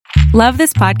Love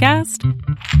this podcast?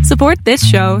 Support this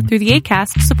show through the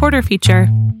Acast supporter feature.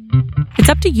 It's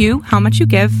up to you how much you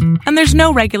give, and there's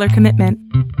no regular commitment.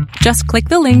 Just click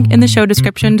the link in the show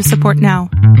description to support now.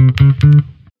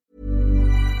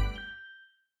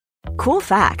 Cool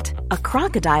fact, a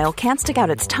crocodile can't stick out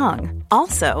its tongue.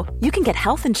 Also, you can get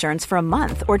health insurance for a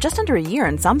month or just under a year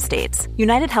in some states.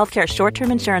 United Healthcare short-term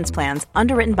insurance plans,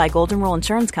 underwritten by Golden Rule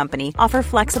Insurance Company, offer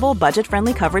flexible,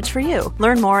 budget-friendly coverage for you.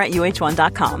 Learn more at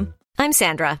uh1.com. I'm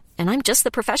Sandra, and I'm just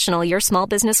the professional your small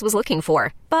business was looking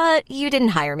for. But you didn't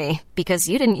hire me because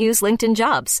you didn't use LinkedIn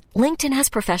Jobs. LinkedIn has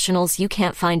professionals you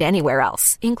can't find anywhere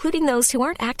else, including those who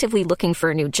aren't actively looking for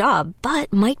a new job,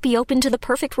 but might be open to the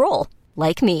perfect role,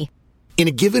 like me. In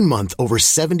a given month, over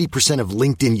 70% of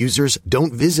LinkedIn users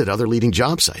don't visit other leading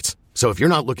job sites. So if you're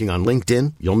not looking on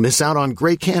LinkedIn, you'll miss out on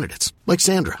great candidates like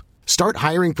Sandra. Start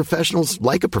hiring professionals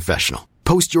like a professional.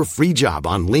 Post your free job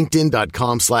on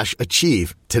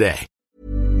linkedin.com/achieve today.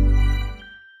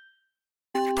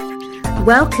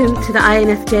 Welcome to the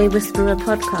INFJ Whisperer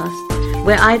podcast,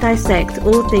 where I dissect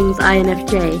all things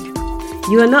INFJ.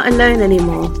 You are not alone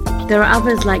anymore. There are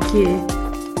others like you.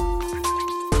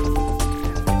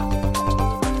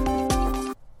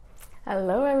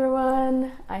 Hello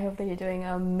everyone, I hope that you're doing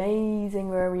amazing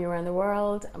wherever you are in the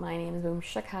world. My name is Boom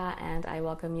Shaka and I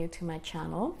welcome you to my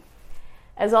channel.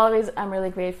 As always, I'm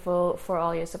really grateful for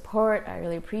all your support. I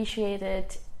really appreciate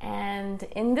it. And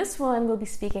in this one, we'll be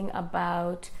speaking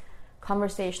about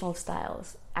conversational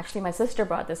styles. Actually, my sister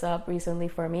brought this up recently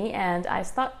for me and I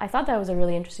thought that was a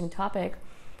really interesting topic.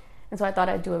 And so I thought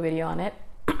I'd do a video on it.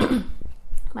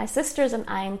 My sister's an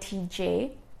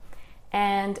INTJ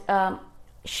and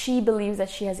she believes that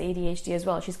she has ADHD as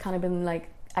well. She's kind of been like,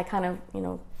 I kind of,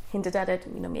 hinted at it,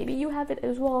 maybe you have it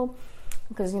as well.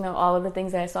 Because, all of the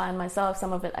things that I saw in myself,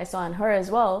 some of it I saw in her as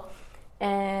well.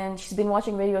 And she's been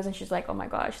watching videos and she's like, oh my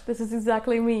gosh, this is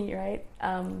exactly me, right?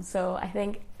 So I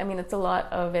think, it's a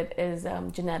lot of it is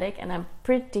genetic, and I'm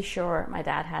pretty sure my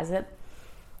dad has it,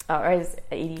 or has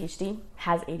ADHD,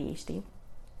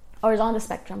 or is on the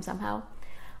spectrum somehow.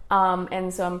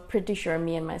 And so I'm pretty sure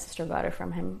me and my sister got it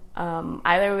from him.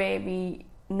 Either way, we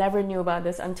never knew about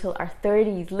this until our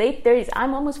 30s, late 30s.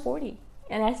 I'm almost 40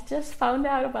 and I just found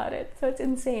out about it. So it's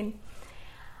insane.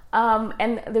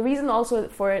 And the reason also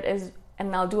for it is,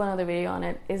 and I'll do another video on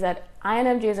it, is that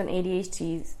INFJs and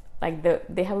ADHDs,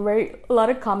 they have a lot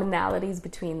of commonalities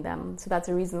between them. So that's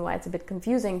the reason why it's a bit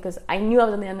confusing, because I knew I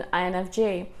was an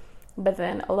INFJ, but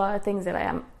then a lot of things that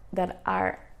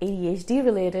are ADHD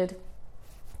related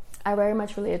I very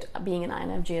much relate to being an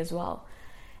INFJ as well.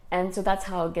 And so that's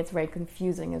how it gets very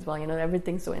confusing as well.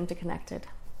 Everything's so interconnected.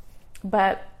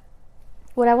 But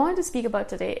what I wanted to speak about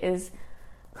today is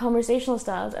conversational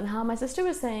styles and how my sister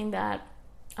was saying that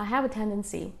I have a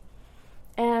tendency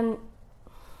and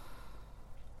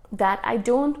that I'm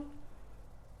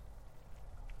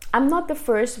not the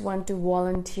first one to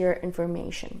volunteer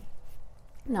information.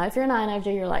 Now, if you're an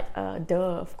INFJ, you're like,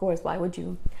 duh, of course, why would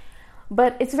you?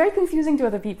 But it's very confusing to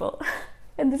other people.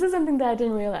 And this is something that I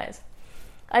didn't realize.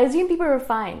 I assume people are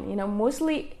fine.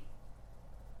 Mostly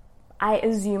I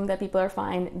assume that people are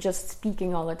fine just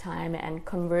speaking all the time and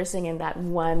conversing in that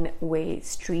one-way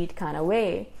street kind of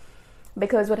way.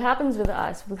 Because what happens with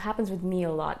us, what happens with me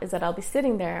a lot, is that I'll be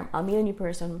sitting there, I'll meet a new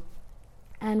person,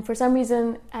 and for some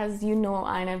reason, as you know,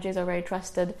 INFJs are very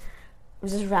trusted.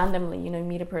 Just randomly, you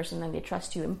meet a person and they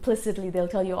trust you implicitly. They'll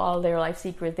tell you all their life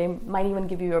secrets. They might even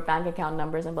give you your bank account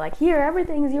numbers and be like, here,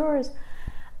 everything's yours.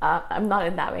 I'm not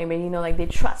in that way, but they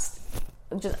trust.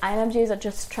 Just INFJs are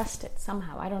just trusted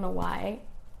somehow. I don't know why.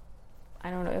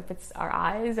 I don't know if it's our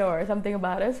eyes or something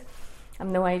about us. I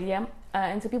have no idea.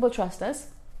 And so people trust us.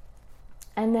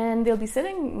 And then they'll be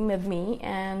sitting with me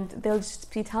and they'll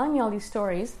just be telling me all these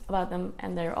stories about them,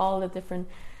 and they're all the different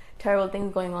terrible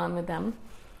things going on with them.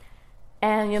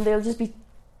 And they'll just be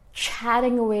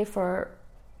chatting away for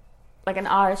like an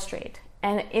hour straight.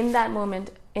 And in that moment,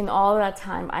 in all that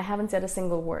time, I haven't said a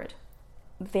single word.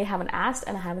 They haven't asked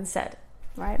and I haven't said,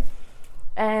 right?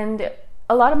 And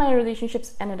a lot of my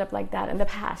relationships ended up like that in the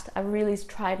past. I really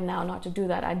tried now not to do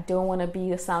that. I don't want to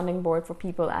be a sounding board for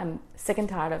people. I'm sick and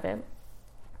tired of it.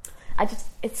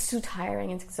 It's too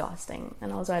tiring, it's exhausting.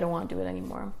 And also I don't want to do it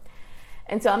anymore.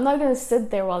 And so I'm not going to sit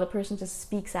there while the person just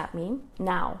speaks at me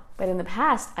now. But in the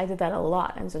past, I did that a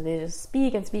lot. And so they just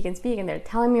speak and speak and speak. And they're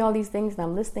telling me all these things. And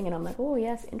I'm listening. And I'm like, oh,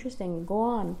 yes, interesting. Go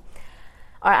on.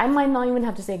 Or I might not even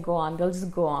have to say go on. They'll just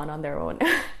go on their own.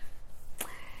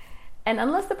 And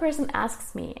unless the person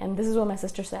asks me, and this is what my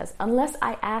sister says, unless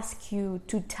I ask you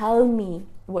to tell me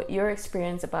what your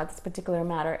experience about this particular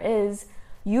matter is,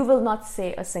 you will not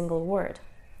say a single word.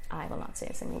 I will not say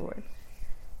a single word.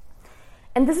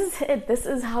 And this is it. This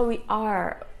is how we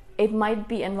are. It might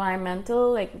be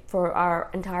environmental, like for our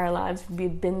entire lives,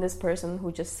 we've been this person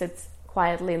who just sits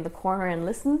quietly in the corner and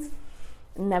listens,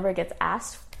 never gets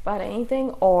asked about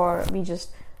anything, or we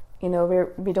just,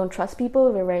 we don't trust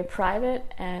people, we're very private,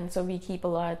 and so we keep a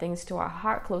lot of things to our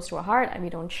heart, close to our heart, and we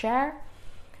don't share.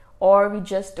 Or we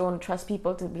just don't trust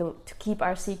people to keep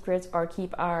our secrets or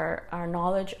keep our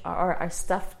knowledge or our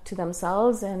stuff to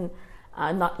themselves and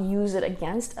not use it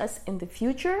against us in the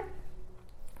future.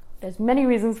 There's many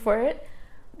reasons for it,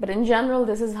 but in general,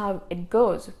 this is how it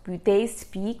goes. They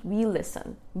speak, we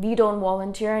listen. We don't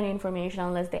volunteer any information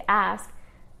unless they ask,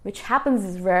 which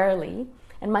happens rarely.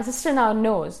 And my sister now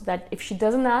knows that if she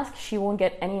doesn't ask, she won't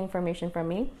get any information from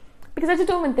me, because I just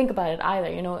don't even think about it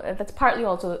either. That's partly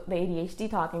also the ADHD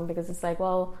talking, because it's like,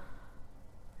 well,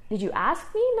 did you ask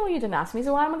me? No, you didn't ask me,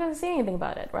 so why am I going to say anything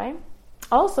about it, right?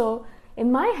 Also,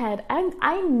 in my head,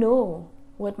 I know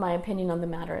what my opinion on the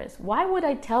matter is. Why would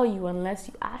I tell you unless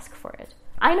you ask for it?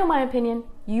 I know my opinion.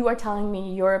 You are telling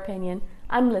me your opinion.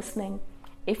 I'm listening.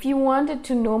 If you wanted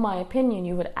to know my opinion,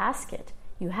 you would ask it.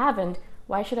 You haven't.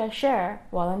 Why should I share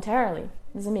voluntarily?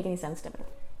 It doesn't make any sense to me.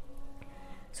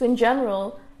 So in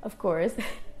general, of course,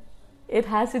 it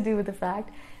has to do with the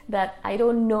fact that I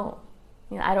don't know.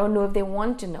 I don't know if they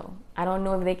want to know. I don't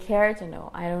know if they care to know.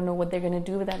 I don't know what they're going to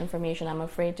do with that information. I'm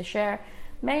afraid to share.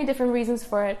 Many different reasons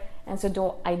for it, and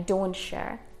so I don't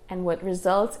share. And what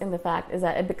results in the fact is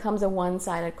that it becomes a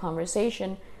one-sided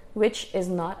conversation, which is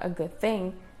not a good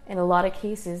thing. In a lot of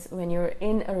cases, when you're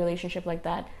in a relationship like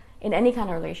that, in any kind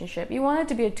of relationship, you want it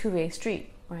to be a two-way street,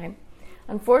 right?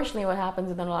 Unfortunately, what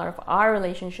happens in a lot of our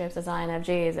relationships as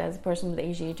INFJs, as a person with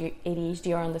ADHD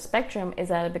or on the spectrum, is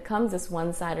that it becomes this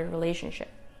one-sided relationship.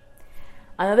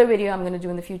 Another video I'm going to do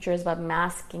in the future is about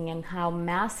masking, and how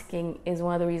masking is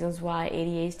one of the reasons why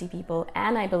ADHD people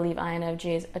and I believe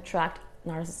INFJs attract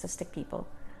narcissistic people.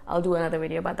 I'll do another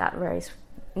video about that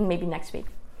maybe next week.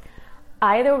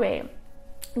 Either way,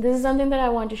 this is something that I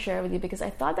want to share with you, because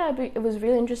I thought that it was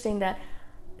really interesting that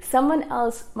someone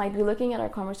else might be looking at our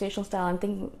conversational style and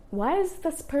thinking, why is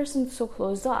this person so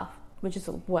closed off? Which is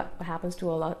what happens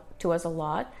to us a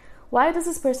lot. Why does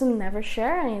this person never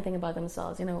share anything about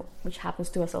themselves? Which happens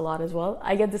to us a lot as well.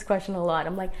 I get this question a lot.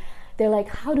 They're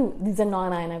like, these are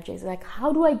non-INFJs. Like,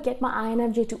 how do I get my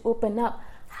INFJ to open up?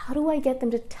 How do I get them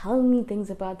to tell me things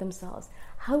about themselves?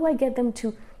 How do I get them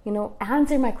to,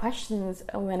 answer my questions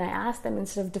when I ask them,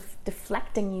 instead of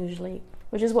deflecting usually,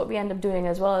 which is what we end up doing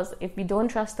as well. As if we don't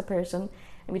trust the person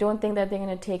and we don't think that they're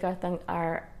going to take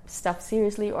our stuff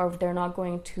seriously, or if they're not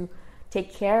going to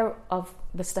take care of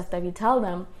the stuff that we tell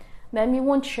them, then we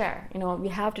won't share. We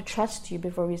have to trust you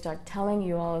before we start telling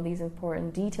you all of these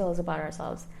important details about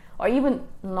ourselves, or even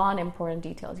non-important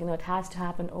details. It has to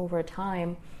happen over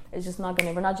time. It's just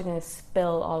we're not just going to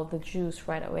spill all of the juice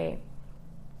right away.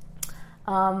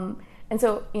 And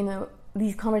so,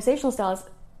 these conversational styles,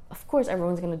 of course,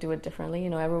 everyone's going to do it differently.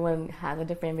 Everyone has a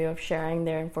different way of sharing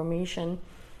their information.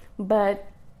 But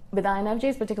with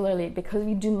INFJs particularly, because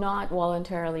we do not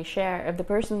voluntarily share, if the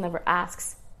person never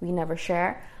asks, we never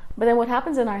share. But then what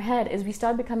happens in our head is we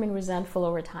start becoming resentful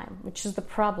over time, which is the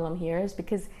problem here, is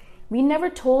because we never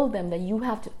told them that you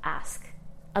have to ask,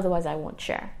 otherwise I won't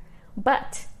share.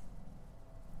 But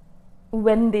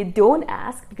when they don't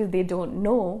ask because they don't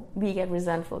know, we get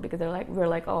resentful, because we're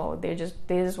like, oh, they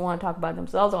just want to talk about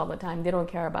themselves all the time. They don't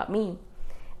care about me.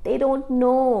 They don't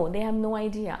know. They have no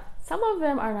idea. Some of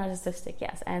them are narcissistic,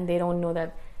 yes, and they don't know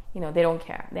that, they don't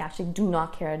care. They actually do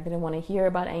not care. They don't want to hear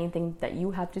about anything that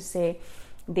you have to say.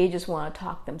 They just want to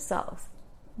talk themselves.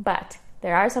 But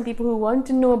there are some people who want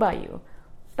to know about you,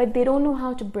 but they don't know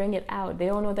how to bring it out. They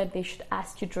don't know that they should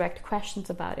ask you direct questions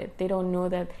about it. They don't know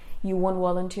that you won't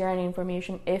volunteer any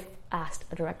information if asked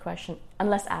a direct question,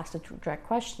 unless asked a direct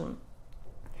question.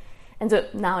 And so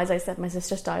now, as I said, my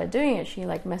sister started doing it. She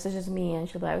messages me and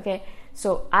she'll be like, okay,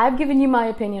 so I've given you my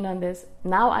opinion on this.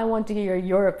 Now I want to hear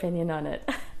your opinion on it.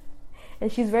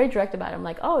 And she's very direct about it. I'm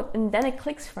like, oh, and then it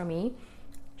clicks for me.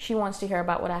 She wants to hear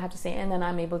about what I have to say, and then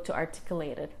I'm able to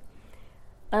articulate it.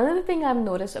 Another thing I've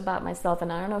noticed about myself,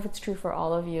 and I don't know if it's true for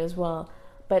all of you as well,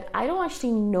 but I don't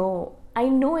actually know. I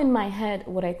know in my head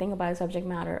what I think about a subject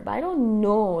matter, but I don't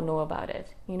know about it.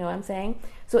 You know what I'm saying?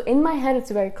 So in my head, it's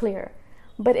very clear.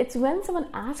 But it's when someone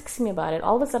asks me about it,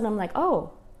 all of a sudden I'm like,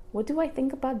 oh, what do I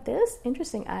think about this?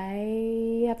 Interesting.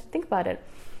 I have to think about it.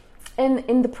 And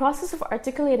in the process of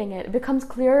articulating it, it becomes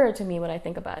clearer to me what I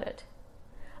think about it.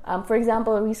 For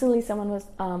example, recently someone was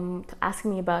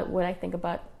asking me about what I think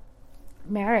about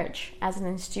marriage as an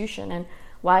institution and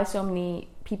why so many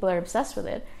people are obsessed with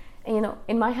it. And,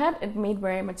 in my head, it made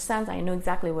very much sense. I know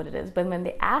exactly what it is. But when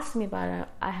they asked me about it,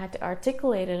 I had to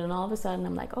articulate it. And all of a sudden,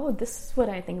 I'm like, oh, this is what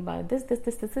I think about it.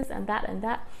 This, and that, and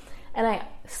that. And I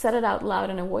said it out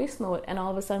loud in a voice note. And all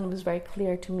of a sudden, it was very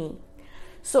clear to me.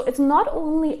 So it's not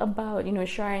only about,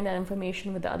 sharing that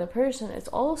information with the other person. It's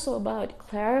also about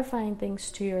clarifying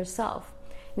things to yourself.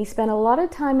 We spend a lot of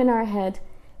time in our head,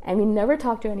 and we never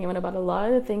talk to anyone about a lot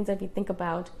of the things that we think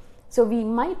about. So we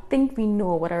might think we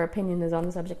know what our opinion is on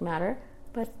the subject matter,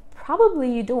 but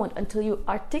probably you don't until you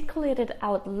articulate it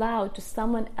out loud to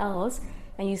someone else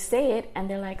and you say it and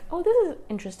they're like, oh, this is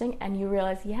interesting. And you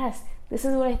realize, yes, this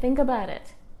is what I think about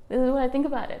it.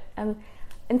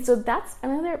 And so that's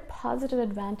another positive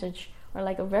advantage, or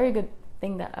like a very good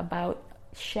thing that about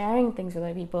sharing things with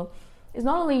other people is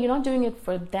not only you're not doing it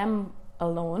for them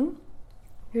alone,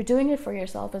 you're doing it for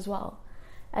yourself as well.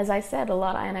 As I said, a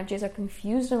lot of INFJs are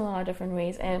confused in a lot of different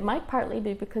ways, and it might partly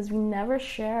be because we never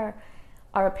share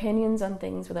our opinions on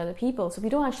things with other people, so we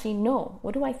don't actually know,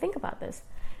 what do I think about this?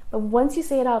 But once you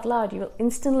say it out loud, you will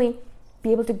instantly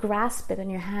be able to grasp it in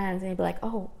your hands, and you'll be like,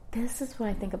 oh, this is what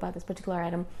I think about this particular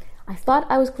item. I thought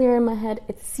I was clear in my head,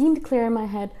 it seemed clear in my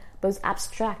head, but it was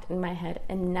abstract in my head,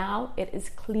 and now it is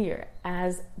clear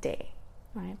as day,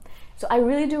 right? So I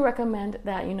really do recommend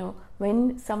that,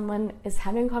 when someone is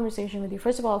having a conversation with you,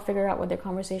 first of all, figure out what their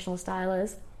conversational style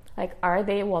is. Like, are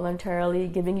they voluntarily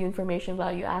giving you information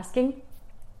without you asking?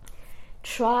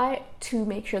 Try to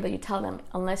make sure that you tell them,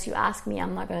 unless you ask me,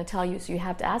 I'm not going to tell you, so you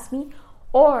have to ask me.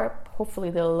 Or hopefully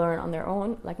they'll learn on their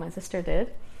own, like my sister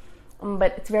did.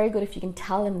 But it's very good if you can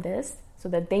tell them this so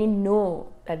that they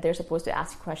know that they're supposed to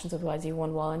ask questions, otherwise you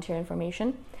won't volunteer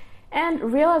information. And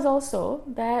realize also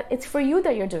that it's for you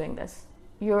that you're doing this.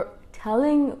 You're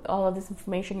telling all of this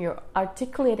information, you're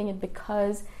articulating it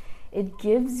because it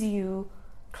gives you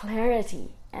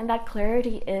clarity. And that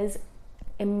clarity is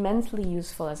immensely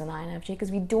useful as an INFJ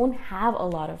because we don't have a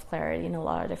lot of clarity in a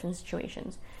lot of different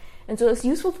situations. And so it's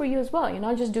useful for you as well. You're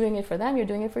not just doing it for them, you're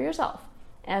doing it for yourself.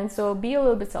 And so be a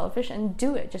little bit selfish and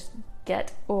do it. Just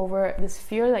get over this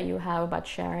fear that you have about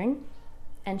sharing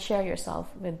and share yourself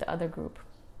with the other group.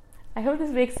 I hope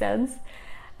this makes sense.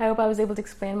 I hope I was able to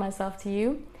explain myself to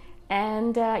you.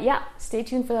 And stay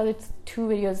tuned for the other 2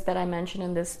 videos that I mentioned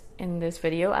in this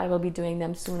video. I will be doing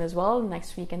them soon as well,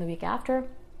 next week and the week after.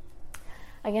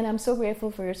 Again, I'm so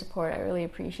grateful for your support. I really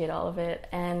appreciate all of it.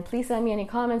 And please send me any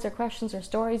comments or questions or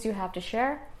stories you have to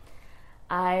share.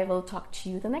 I will talk to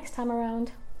you the next time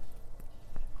around.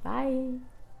 Bye.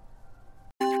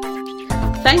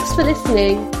 Thanks for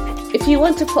listening. If you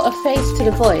want to put a face to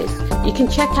the voice, you can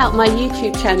check out my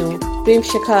YouTube channel, Boom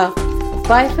Shakar.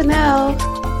 Bye for now.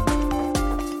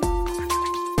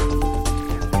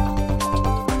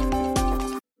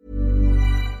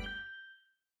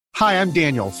 Hi, I'm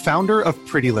Daniel, founder of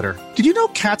Pretty Litter. Did you know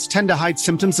cats tend to hide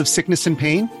symptoms of sickness and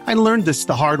pain? I learned this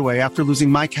the hard way after losing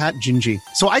my cat, Gingy.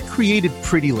 So I created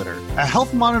Pretty Litter, a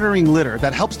health monitoring litter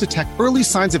that helps detect early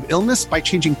signs of illness by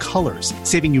changing colors,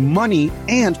 saving you money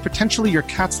and potentially your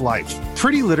cat's life.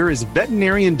 Pretty Litter is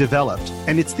veterinarian developed,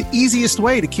 and it's the easiest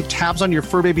way to keep tabs on your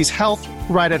fur baby's health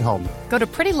right at home. Go to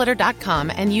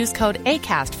prettylitter.com and use code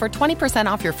ACAST for 20%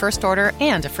 off your first order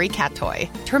and a free cat toy.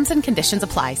 Terms and conditions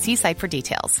apply. See site for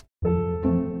details.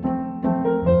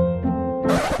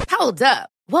 Hold up.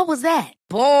 What was that?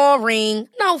 Boring.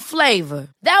 No flavor.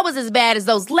 That was as bad as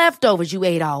those leftovers you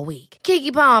ate all week.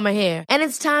 Keke Palmer here. And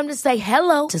it's time to say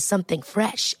hello to something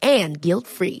fresh and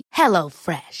guilt-free. Hello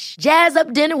Fresh. Jazz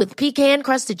up dinner with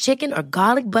pecan-crusted chicken or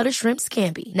garlic butter shrimp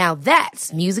scampi. Now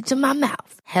that's music to my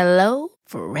mouth. Hello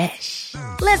Fresh.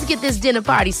 Let's get this dinner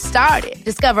party started.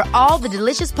 Discover all the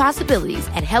delicious possibilities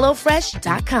at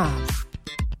HelloFresh.com.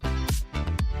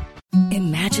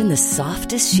 Imagine the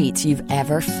softest sheets you've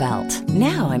ever felt.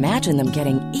 Now imagine them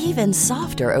getting even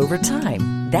softer over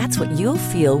time. That's what you'll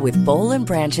feel with Boll &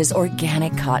 Branch's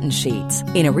organic cotton sheets.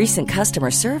 In a recent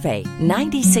customer survey,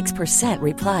 96%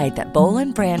 replied that Boll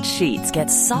 & Branch sheets get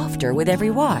softer with every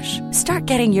wash. Start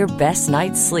getting your best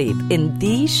night's sleep in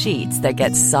these sheets that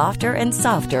get softer and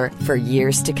softer for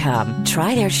years to come.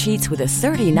 Try their sheets with a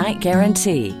 30-night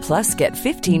guarantee. Plus, get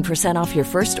 15% off your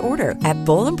first order at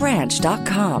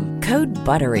bollandbranch.com. Code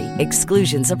BUTTERY.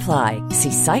 Exclusions apply.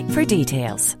 See site for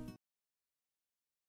details.